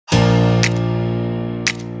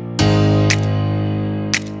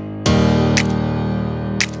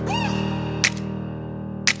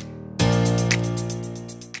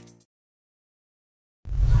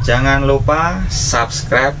Jangan lupa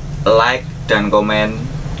subscribe, like, dan komen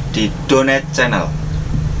di donate channel.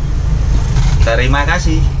 Terima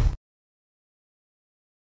kasih.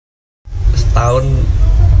 Setahun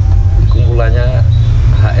kumpulannya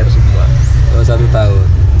HR semua. Oh, 1 tahun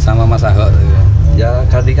sama Mas Ahok Ya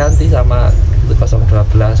ganti-ganti sama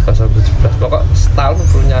 012, 017. Pokok setahun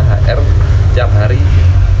punya HR tiap hari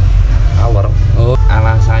hour. Oh,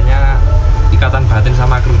 Alasannya ikatan batin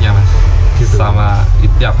sama krunya mas, gitu. Sama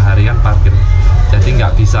tiap hari kan parkir, jadi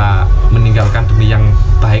nggak bisa meninggalkan demi yang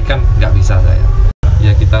baik kan nggak bisa saya.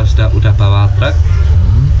 Ya kita udah bawa truk,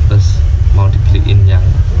 terus mau dibeliin yang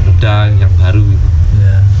muda, yang baru gitu.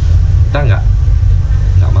 ya. Kita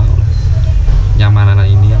nggak mau lah, nyamanan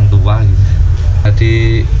ini yang tua gitu. Jadi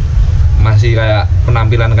masih kayak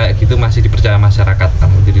penampilan kayak gitu masih dipercaya masyarakat,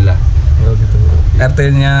 alhamdulillah. Oh gitu.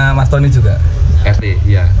 RT-nya Mas Toni juga? RT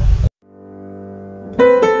ya.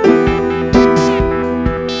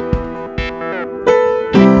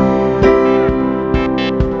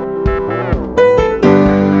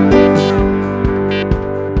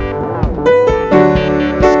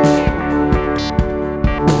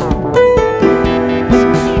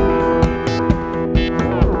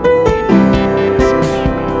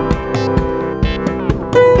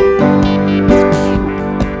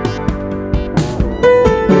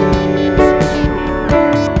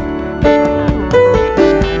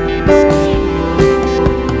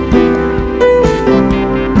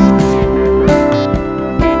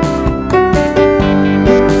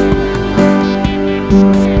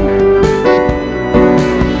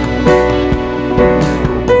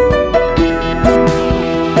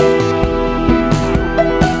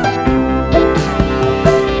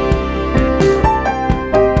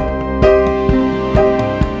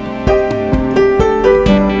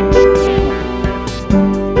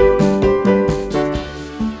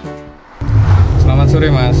 Sore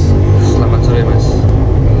Mas. Selamat sore mas.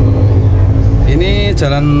 Ini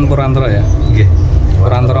Jalan Purantoro ya? Oke.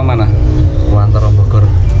 Purantoro mana? Purantoro Bogor.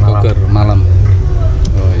 Malam. Bogor, Malam.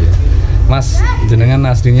 Oh iya. Mas, jenengan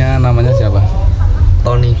aslinya namanya siapa?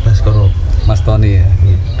 Toni Baskoro. Mas Toni ya?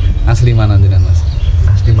 Asli mana jenengan Mas?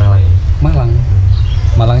 Asli Malang. Malang.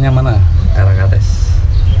 Malangnya mana? Karangkates.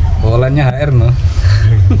 Olehnya HR no?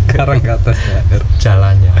 Karangkates HR.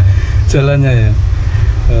 Jalannya. Jalannya ya?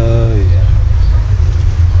 Oh iya.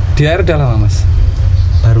 Di HR udah lama Mas?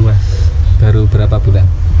 Baru mas. Baru berapa bulan?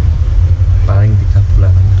 Paling 3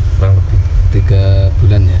 bulan kurang lebih. 3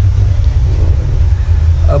 bulan ya.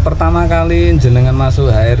 Pertama kali jenengan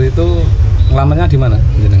masuk HR itu ngelamarnya di mana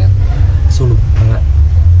jenengan? Sulu. Bangak.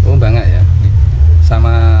 Oh Bangak ya.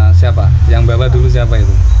 Sama siapa? Yang bawa dulu siapa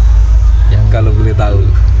itu? Yang Kalau boleh tahu.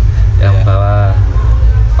 Yang Ya. bawa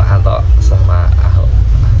Pak sama Ahok.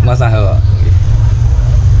 Mas Ahok.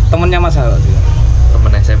 Temennya Mas Ahok juga.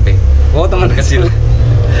 Temen SMP. Oh teman kecil.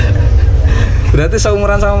 Berarti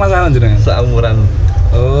seumuran sama Mas Ahok jenengan? Seumuran.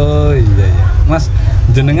 Oh iya iya. Mas,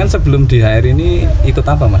 jenengan sebelum di HR ini ikut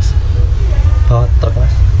apa Mas? Bawa truk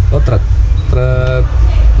mas. Oh truk. Truk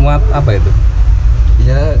muat apa itu?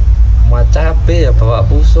 Ya muat cabe ya, bawa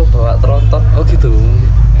pusuk, bawa tronton. Oh gitu.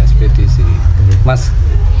 Ekspedisi. Mas,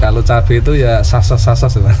 kalau cabai itu ya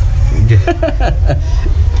sasos-sasos Mas.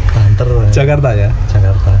 Banter mas. Jakarta ya?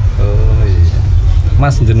 Jakarta. Oh iya.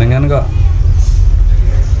 Mas, jenengan kok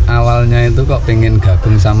awalnya itu kok pengen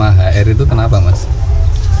gabung sama HR itu kenapa Mas?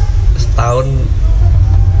 Setahun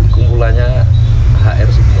kumpulannya HR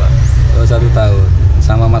semua. Oh 1 tahun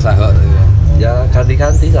sama Mas Ahok Ya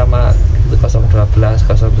ganti-ganti sama 012,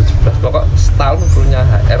 017. Pokok setahun punya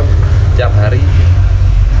HR tiap hari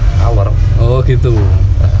hour. Oh gitu.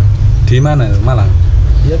 Di mana? Malang?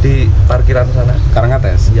 Ya di parkiran sana.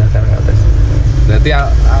 Karangkates? Iya Karangkates. Berarti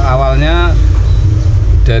awalnya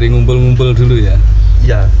dari ngumpul-ngumpul dulu ya?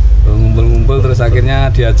 Iya. Oh, ngumpul-ngumpul terus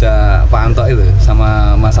akhirnya diajak Pak Anto itu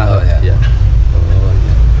sama Mas Ahok ya? Iya. Oh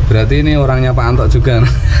iya. Berarti ini orangnya Pak Anto juga.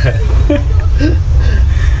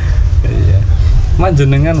 Iya. Mas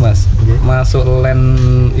jenengan Mas, masuk len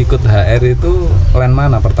ikut HR itu len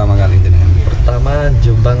mana pertama kali jenengan? Pertama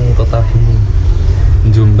Jombang Kota Bumi.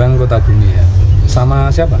 Jombang Kota Bumi ya.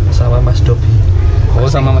 Sama siapa? Sama Mas Dobi. Oh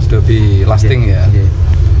sama Mas Dobi, lasting ya. Iya.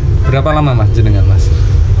 Berapa lama Mas jenengan Mas?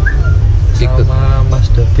 Ikut Sama Mas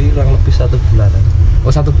Dobi kurang lebih 1 bulanan. Oh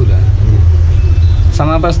 1 bulan. Iya.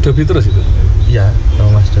 Sama Mas Dobi terus itu? Iya,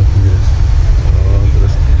 sama Mas Dobi terus. Oh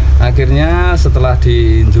terus. Akhirnya setelah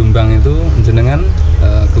di Jombang itu jenengan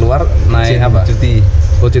keluar naik apa? Cuti.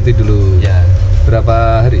 Oh cuti dulu. Ya.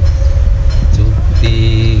 Berapa hari?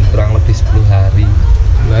 Cuti kurang lebih 10 hari.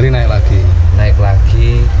 2 hari naik lagi. Naik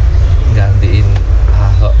lagi gantiin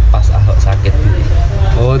Ahok, pas Ahok sakit gitu.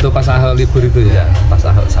 Oh, itu pas Ahok libur itu ya? Ya, pas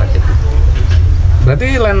Ahok sakit itu. Berarti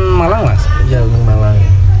len Malang mas? Iya, Malang.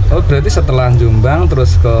 Oh, berarti setelah Jombang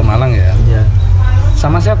terus ke Malang ya? Iya.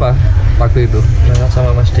 Sama siapa waktu itu?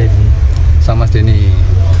 Sama Mas Denny. Sama Mas Denny.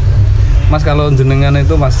 Mas, kalau jenengan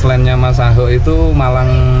itu mas lennya Mas Ahok itu Malang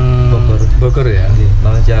Bogor ya? Iya,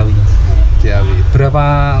 Malang Ciawi.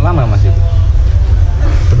 Berapa lama mas itu?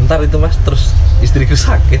 Bentar itu mas, terus istriku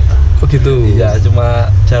sakit. Oh gitu? Iya, cuma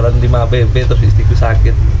jalan 5 pp terus istriku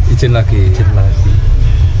sakit. Izin lagi?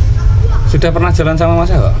 Sudah pernah jalan sama Mas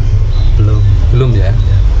Ahok? Belum ya?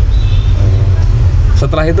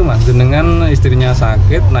 Setelah itu mas, jenengan istrinya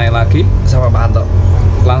sakit, naik lagi Sama Pak Anto.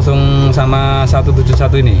 langsung sama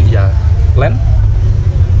 171 ini? Iya. Len?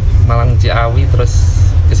 Malang Ciawi terus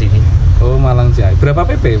ke sini. Oh, Malang Ciawi. Berapa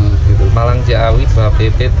PP gitu? Malang Ciawi 2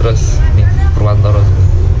 pp terus ini Purwantoro.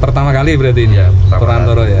 Pertama kali berarti ini? Ya,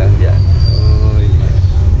 Purwantoro ya? Iya. Oh iya.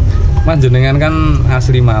 Mas, jenengan kan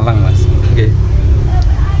asli Malang mas. Oke.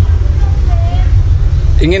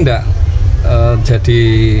 Ingin enggak jadi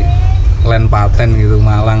len paten gitu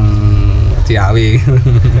Malang Ciawi?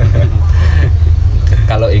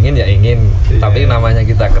 Kalau ingin ya ingin, Iya. tapi namanya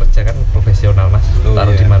kita kerja kan profesional mas. Oh,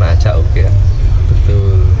 Taruh iya. di mana aja oke kan.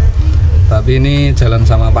 Betul. Tapi ini jalan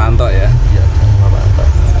sama Pak Anto ya? Iya, sama Pak Anto.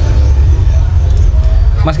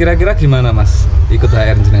 Mas, kira-kira gimana mas ikut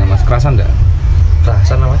HR jenengan mas? Kerasan enggak?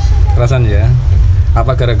 Kerasan lah, mas? Kerasan ya?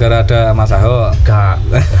 Apa gara-gara ada Mas Ahok?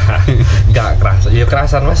 Enggak kerasan. Ya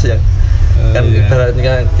kerasan mas ya. Kan iya.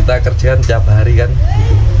 ibaratnya kita kerja kan tiap hari kan.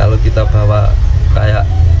 Kalau kita bawa kayak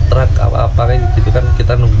truk apa-apa kayak gitu kan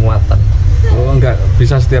kita nunggu muatan. Oh, enggak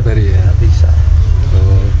bisa setiap hari ya? Nggak bisa.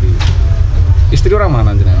 Oh, gitu. Istri orang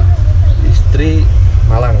mana jenengan? Istri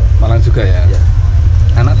Malang. Malang juga ya? Ya.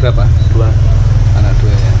 Anak berapa? 2. Anak 2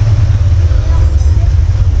 ya.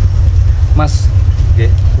 Mas, Oke.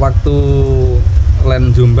 waktu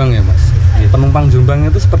len Jombang ya mas? Iya. Penumpang Jombang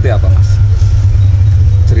itu seperti apa mas?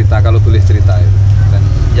 Cerita, kalau boleh cerita itu.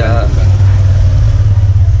 Ya.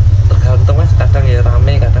 Tergantung mas, kadang ya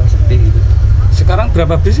rame, kadang sepi gitu. Sekarang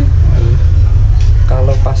berapa bis sih?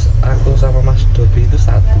 Kalau pas aku sama Mas Dobi itu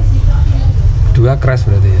 1. 2 crash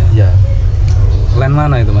berarti ya? Ya. Len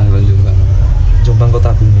mana itu mas, len Jombang? Jombang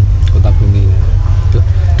Kota Bumi. Kota Bumi ya.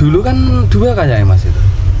 Dulu kan 2 kayaknya mas itu?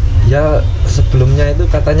 Ya sebelumnya itu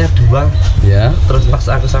katanya 2. Ya. Terus pas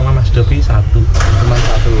aku sama Mas Dobi 1. Cuma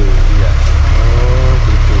 1? Iya. Oh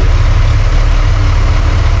gitu ya.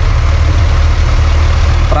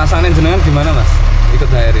 Perasaan jenengan gimana mas ikut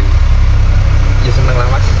HR ini? Ya seneng lah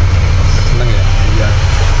mas. Seneng ya? Iya.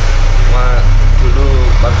 Wah dulu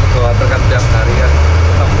waktu bawa truk kan tiap hari kan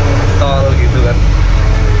ketemu tol gitu kan.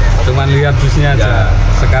 Cuman lihat busnya aja. Ya.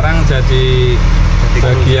 Sekarang jadi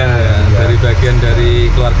bagian ya, Iya. dari bagian dari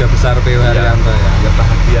keluarga besar Po.Haryanto ya. Ya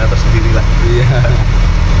bahagia tersendiri lah. Iya.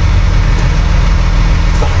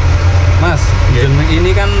 Mas, Iya.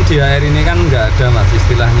 ini kan di HR ini kan nggak ada mas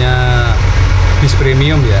istilahnya bis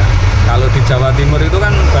premium ya. Kalau di Jawa Timur itu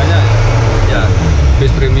kan banyak Ya.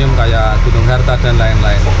 bis premium kayak Gunung Harta dan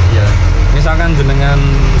lain-lain. Ya. Misalkan jenengan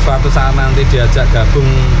suatu saat nanti diajak gabung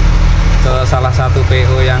ke salah satu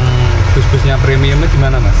PO yang bus-busnya premium itu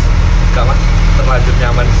gimana mas? Enggak mas, terlanjur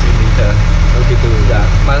nyaman di sini ya. Oh gitu. Ya.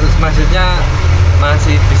 Maksudnya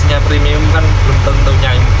masih bisnya premium kan belum tentu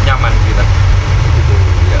nyaman kita. Gitu.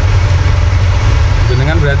 Ya.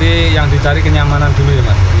 Jenengan berarti yang dicari kenyamanan dulu ya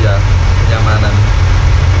mas? Iya, kenyamanan.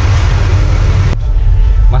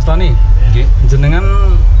 Mas Toni, Oke. jenengan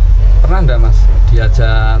pernah enggak mas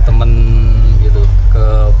diajak temen gitu ke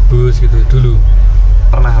bus gitu dulu?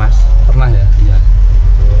 Pernah mas? Pernah ya? Iya.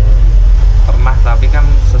 Pernah, tapi kan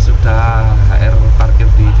sesudah HR parkir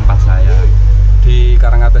di tempat saya. Di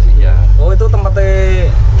Karangates ini? Iya. Oh itu tempatnya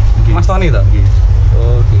Oke. Mas Toni toh? Oke.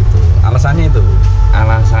 Oh gitu. Alasannya itu?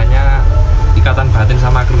 Alasannya ikatan batin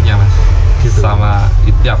sama krunya mas. Gitu. Sama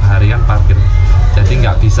tiap hari kan parkir. Jadi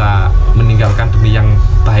nggak bisa meninggalkan demi yang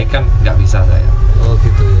baik kan nggak bisa saya. Oh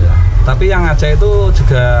gitu ya. Tapi yang ngajak itu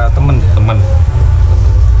juga temen ya? Temen.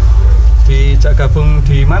 Dijak gabung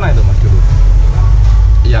di mana itu mas dulu?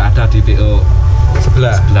 Ya ada di PO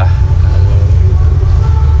Sebelah? sebelah.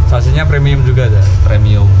 Stasiunnya premium juga ada?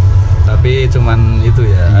 Premium. Tapi cuman itu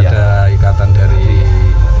ya, Iya. ada ikatan dari...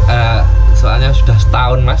 Soalnya sudah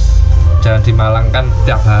setahun mas. Dan di Malang kan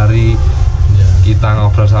tiap hari Ya. kita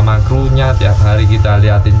ngobrol sama krunya, tiap hari kita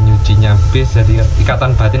liatin nyucinya bis, jadi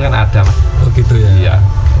ikatan batin kan ada mas. Oh gitu ya? Iya.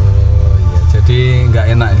 Oh iya, jadi nggak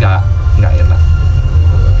enak ya? Nggak enak.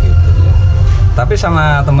 Oh gitu ya. Tapi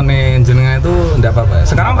sama temennya jenengan itu nggak apa-apa ya?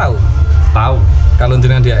 Sekarang tahu? Tahu. Kalau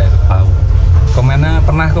jenengan di air? Tahu. Komennya,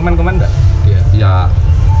 pernah komen-komen nggak dia? Ya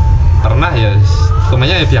pernah ya,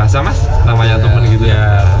 temannya ya biasa mas, namanya Ya, temen gitu ya.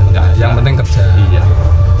 Nggak ada. Yang penting kerja. Iya,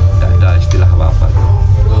 nggak ada istilah apa-apa.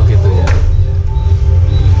 Oh gitu ya.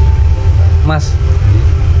 Mas,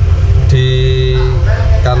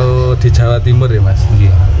 kalau di Jawa Timur ya mas,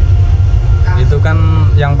 Iya. itu kan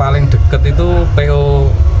yang paling deket itu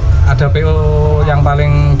PO, ada PO yang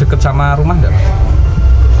paling deket sama rumah nggak mas?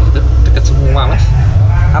 Itu deket semua mas.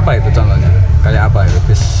 Apa itu contohnya? Kayak apa itu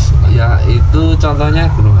bis? Ya itu contohnya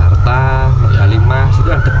Gunung Harta, Megalimas itu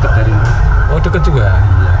kan deket dari rumah. Oh deket juga.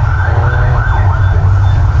 Iya.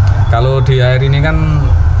 Kalau di air ini kan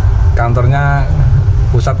kantornya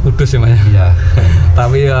pusat Kudus ya mas. Iya.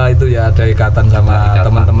 Tapi ya itu ya ada ikatan sama Ikatan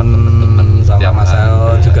teman-teman teman-teman sama tiap Mas hari.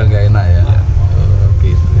 Ahok juga nggak enak ya. Iya. Oh,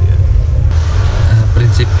 gitu ya.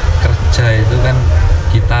 Prinsip kerja itu kan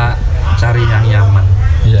kita cari yang nyaman,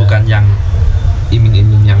 Iya. bukan yang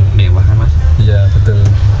iming-iming yang mewah kan mas. Iya betul.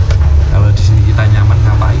 Kalau di sini kita nyaman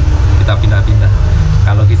ngapain? Kita pindah-pindah.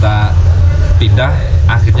 Kalau kita pindah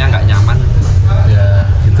akhirnya nggak nyaman. Ya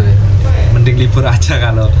gitu ya. Mending libur aja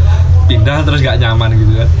kalau pindah terus nggak nyaman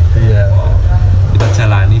gitu kan. Iya. Kita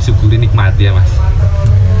jalani, syukuri, nikmati ya mas.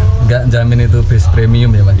 Nggak jamin itu bis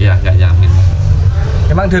premium ya mas. Ya nggak jamin.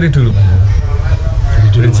 Emang dari dulu mas. Dari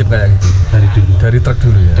dulu. Prinsip kayak gitu. Dari dulu. Dari truk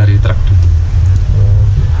dulu ya. Dari truk dulu.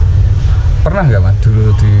 Pernah nggak mas dulu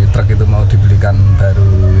di truk itu mau dibelikan baru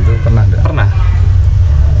itu pernah nggak? Pernah.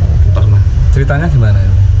 Pernah. Ceritanya gimana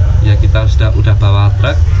itu? Ya kita udah bawa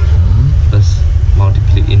truk, terus mau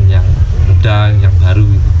dibeliin yang muda, yang baru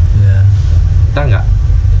gitu. Ya. Kita nggak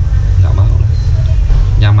mau lah.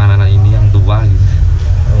 Nyamanan ini yang tua gitu.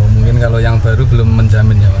 Oh, mungkin kalau yang baru belum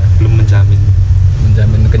menjamin ya mas. Belum menjamin.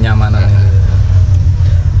 Menjamin kenyamanan itu.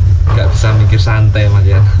 Nggak bisa mikir santai mas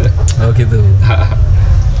ya. Oh gitu.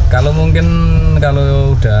 Kalau mungkin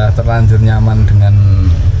kalau udah terlanjur nyaman dengan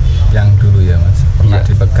yang dulu ya mas, pernah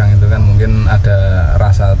Iya. dipegang itu kan mungkin ada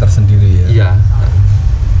rasa tersendiri ya. Iya.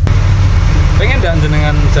 Pengen dan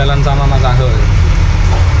jenengan jalan sama Mas Ahok?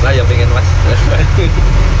 Lah ya pengen mas.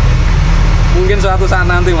 Mungkin suatu saat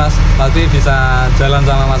nanti mas, pasti bisa jalan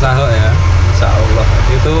sama Mas Ahok ya. Insya Allah.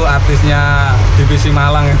 Itu artisnya divisi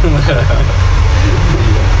Malang itu mas.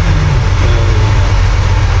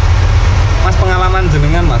 Mas pengalaman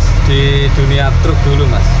jenengan mas di dunia truk dulu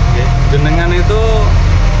mas. Oke. Jenengan itu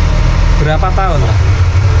berapa tahun mas?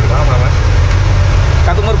 Berapa mas?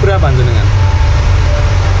 Kat umur berapa jenengan?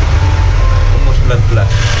 Umur 19.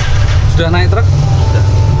 Sudah naik truk? Sudah.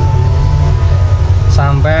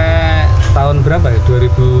 Sampai tahun berapa ya?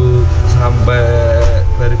 2018 Sampai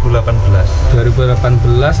 2018.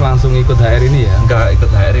 langsung ikut HR ini ya? Enggak ikut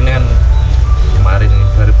HR ini kan kemarin ini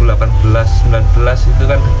 2018 19 itu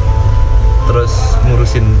kan terus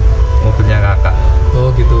ngurusin mobilnya kakak. Oh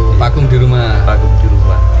gitu, vakum di rumah. Vakum di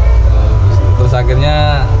rumah. Oh, gitu. Terus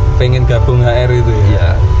akhirnya pengen gabung HR itu ya? Iya.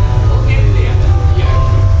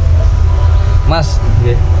 Mas,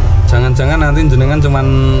 Iya. jangan-jangan nanti jenengan cuman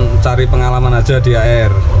cari pengalaman aja di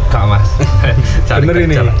HR. Kak mas. Cari Bener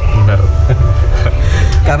ini? kerja lah. Bener.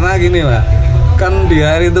 Karena gini mas, kan di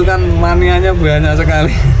HR itu kan manianya banyak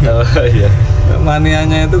sekali. Oh iya.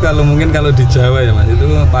 Manianya itu mungkin kalau di Jawa ya mas, itu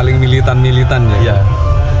paling militan-militan ya. Iya.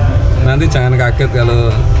 Nanti jangan kaget kalau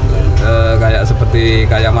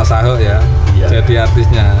kayak Mas Ahok ya, Iya. jadi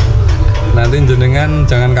artisnya. Nanti jenengan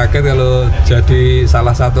jangan kaget kalau jadi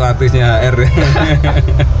salah satu artisnya HR.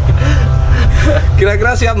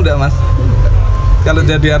 Kira-kira siap enggak mas? Kalau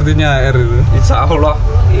jadi artisnya HR itu? Insya Allah.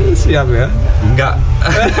 Siap ya? Enggak.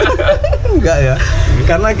 Enggak ya?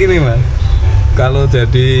 Karena gini mas, kalau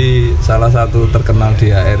jadi salah satu terkenal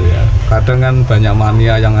di HR ya, kadang kan banyak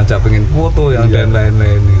mania yang ngajak pengen foto yang Iya. dan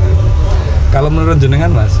lain-lain gitu. Kalau menurut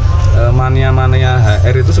jenengan mas, mania-mania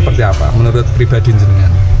HR itu seperti apa? Menurut pribadi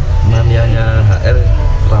jenengan? Manianya HR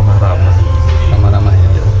ramah-ramah. Ramah-ramah ya.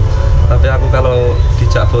 Tapi aku kalau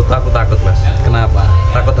dijak foto aku takut mas. Kenapa?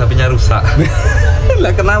 Takut HP-nya rusak.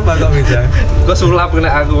 Lah kenapa kok bisa? Kok sulap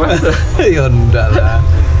kena aku mas. Ya enggak lah.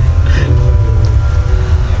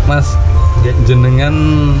 Mas, jenengan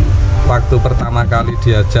waktu pertama kali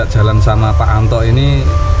diajak jalan sama Pak Anto ini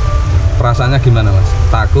perasaannya gimana mas?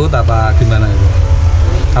 Takut apa gimana itu?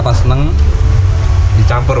 Apa seneng?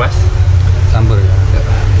 Dicampur mas. Campur ya?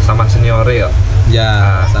 Sama seniore ya. Ya,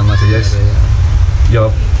 sama sih. Yes. Ya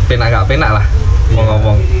penak gak penak lah mau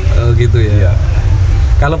ngomong. Oh gitu ya. Iya.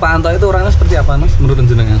 Kalau Pak Anto itu orangnya seperti apa mas menurut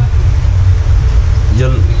jenengan?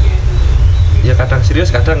 Ya kadang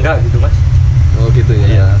serius kadang enggak gitu mas. Oh gitu ya.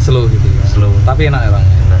 Iya. Slow gitu ya. Slow. Tapi enak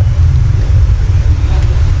orangnya. Nah,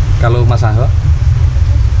 Kalau Mas Ahok,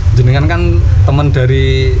 jenengan kan teman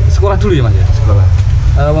dari sekolah dulu ya mas ya? sekolah.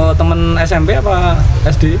 Teman SMP apa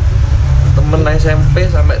SD? temen SMP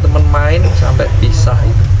sampai temen main sampai pisah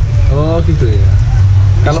itu. Oh gitu ya.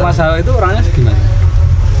 Kalau Mas Ahok itu orangnya gimana?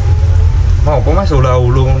 Mau apa Mas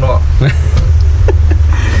ulah-ulung no.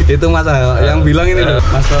 Itu Mas Ahok yang bilang ini loh,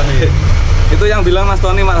 Mas Toni. Itu yang bilang Mas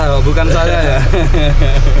Toni, Mas Ahok, bukan saya ya.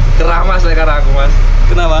 Kerah Mas karena aku Mas.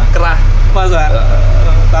 Kenapa? Kerah. Masa?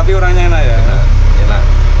 Tapi orangnya enak ya. Enak.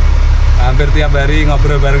 Hampir tiap hari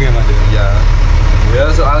ngobrol bareng ya Mas. Iya. Ya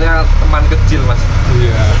soalnya teman kecil Mas.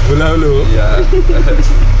 Iya. Hulu. Iya.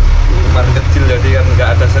 Teman kecil jadi kan nggak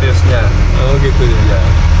ada seriusnya. Oh gitu ya. Iya.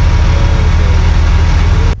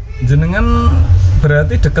 Jenengan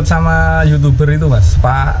berarti deket sama YouTuber itu Mas.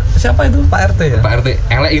 Pak siapa itu? Pak RT ya? Pak RT,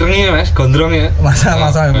 elek irengnya Mas, gondrong ya.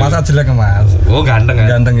 Masa jelek Mas. Oh ganteng ya.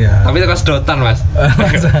 Ganteng ya. Tapi itu sedotan Mas.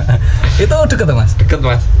 Itu deket tuh Mas. Deket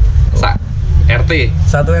Mas. RT.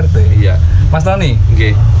 Satu RT. Iya. Mas Toni.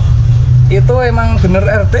 Oke. Itu emang bener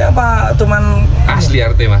RT apa cuman Asli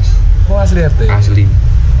RT Mas. Oh asli RT. Asli.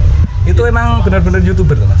 Itu emang bener-bener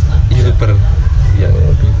YouTuber tuh Mas. YouTuber. Iya.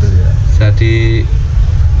 Oh gitu ya. Jadi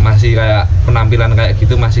masih kayak penampilan kayak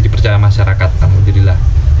gitu masih dipercaya masyarakat, alhamdulillah.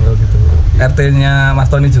 Oh gitu. RT-nya Mas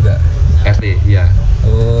Toni juga. RT, iya.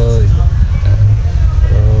 Oh. Iya.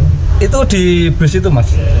 Oh. Itu di bus itu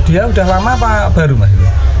Mas. Dia udah lama apa baru Mas itu?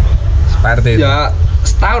 Pak RT itu. Ya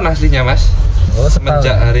setahun aslinya Mas. Oh setahun.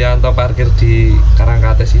 Semenjak Haryanto parkir di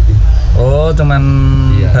Karangkates itu. Oh cuman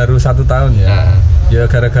Iya. baru 1 tahun ya. Ya, Ya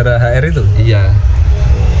gara-gara HR itu. iya.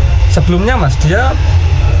 Sebelumnya Mas dia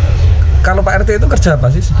kalau Pak RT itu kerja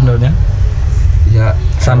apa sih sebenarnya? Ya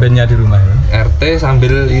Sambilnya di rumah ya. RT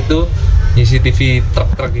sambil itu ngisi TV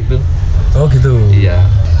truk-truk itu. Oh gitu. Iya.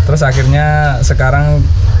 Terus akhirnya sekarang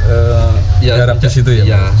garap di situ ya?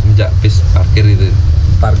 Iya, semenjak bis parkir itu.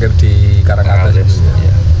 Parkir di Karangkates itu ya.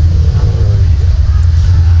 Iya. Oh, iya.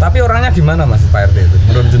 Tapi orangnya gimana Mas Pak RT itu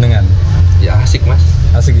menurut jenengan? Ya asik Mas.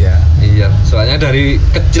 Asik ya? Iya, soalnya dari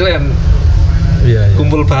kecil kan Iya.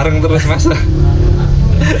 kumpul bareng terus Mas.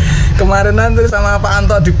 Kemarin nanti sama Pak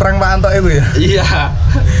Anto di prank Pak Anto itu ya? Iya.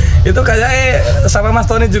 Itu kayaknya sama Mas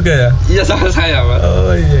Toni juga ya? Iya sama saya Mas.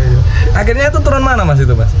 Oh iya. Akhirnya itu turun mana Mas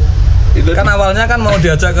itu Mas? Itu Kan awalnya kan mau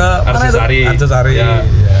diajak ke mana itu? Arjosari. Arjosari. Ya.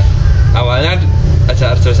 Iya. Awalnya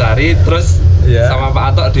ajak Arjosari, terus Iya. sama Pak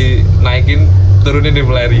Anto dinaikin, turunin di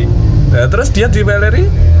Meleri. Nah, terus dia di Beleri?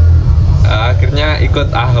 Akhirnya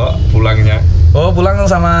ikut Ahok pulangnya. Oh pulang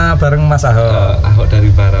sama bareng Mas Ahok. Ahok dari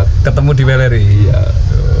barat. Ketemu di Beleri. Iya.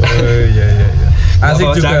 Oh iya. Asik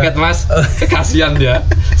Bawa juga. jaket Mas. Kasihan dia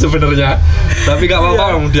sebenarnya. Tapi gak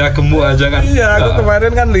apa-apa, dia gemuk aja kan. Iya, aku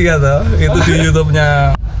kemarin kan lihat tuh itu di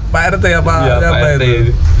YouTube-nya Pak RT apa Iya, apa Pak RT.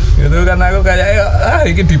 itu. Itu kan aku kayak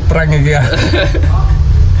ini di prank iki ya.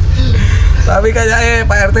 Tapi kayaknya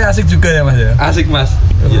Pak RT asik juga ya Mas ya. Asik Mas.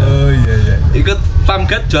 Oh iya. Ikut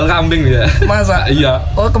pamgat jual kambing ya. Masa? Iya.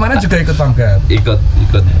 Oh kemarin juga ikut pamgat. Ikut.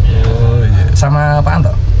 Oh iya. Sama Pak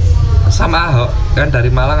Anto? Sama Ahok kan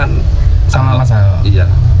dari Malang kan. Sama Mas Ahok. Iya.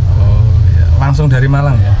 Oh iya. Langsung dari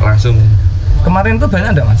Malang ya. Langsung. Kemarin tuh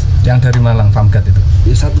banyak enggak Mas yang dari Malang pamgat itu?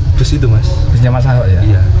 Ya satu bus itu Mas. Busnya Mas Ahok ya?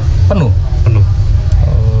 Iya. Penuh.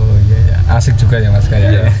 Oh iya. Asik juga ya Mas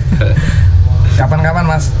kayaknya. Iya. Kapan-kapan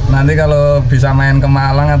Mas, nanti kalau bisa main ke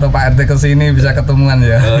Malang atau Pak RT kesini bisa ketemuan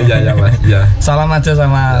ya. Oh iya Mas. Iya. Salam aja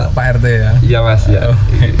sama Pak RT ya. Iya Mas. Iya. Oh.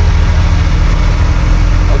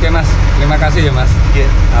 Oke Mas, terima kasih ya Mas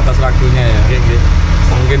atas waktunya ya.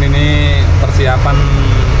 Mungkin ini persiapan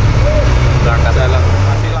berangkat